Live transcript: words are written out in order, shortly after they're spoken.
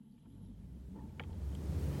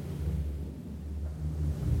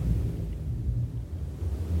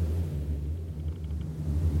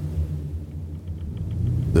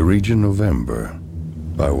The Region November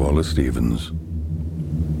by Wallace Stevens.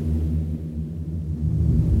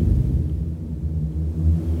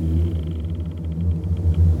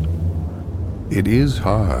 It is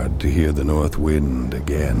hard to hear the north wind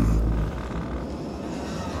again,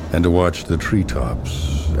 and to watch the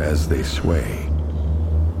treetops as they sway.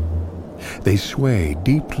 They sway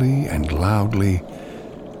deeply and loudly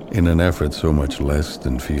in an effort so much less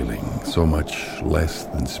than feeling, so much less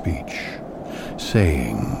than speech,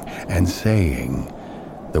 saying and saying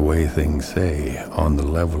the way things say on the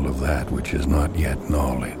level of that which is not yet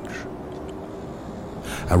knowledge.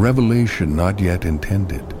 A revelation not yet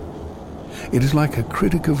intended. It is like a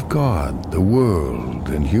critic of God, the world,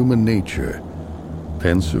 and human nature,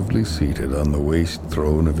 pensively seated on the waste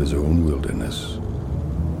throne of his own wilderness.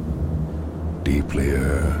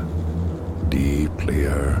 Deeplier,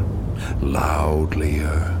 deeplier,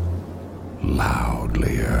 loudlier,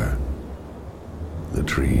 loudlier. The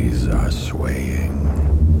trees are swaying,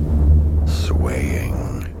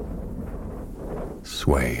 swaying,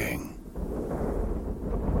 swaying.